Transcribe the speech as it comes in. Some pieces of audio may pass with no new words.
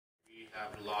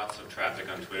have lots of traffic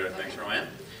on Twitter. Thanks, Rowan.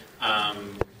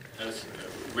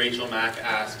 Rachel Mack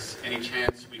asks, any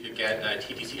chance we could get a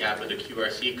TTC app with a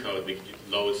QRC code we could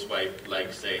load swipe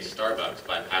like, say, Starbucks,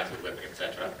 bypass it, whipping,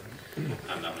 etc.?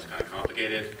 That was kind of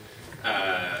complicated.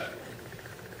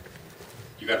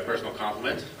 You got a personal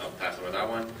compliment. I'll pass over that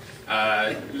one.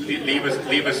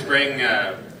 Leva Spring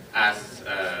asks,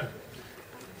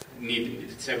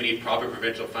 said we need proper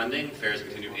provincial funding. Fares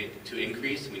continue to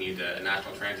increase. We need a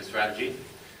national transit strategy.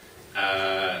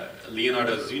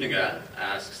 Leonardo Zuniga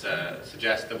asks,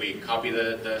 suggests that we copy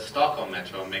the Stockholm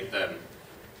Metro and make the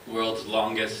world's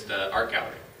longest art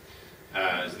gallery.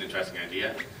 It's an interesting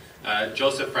idea.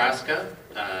 Joseph Frasca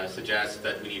suggests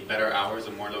that we need better hours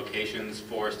and more locations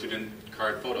for student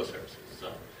card photo services.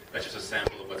 So that's just a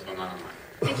sample of what's going on online.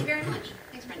 Thank you very much.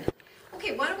 Thanks, Brendan.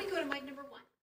 Okay, why don't we go to mic number 1?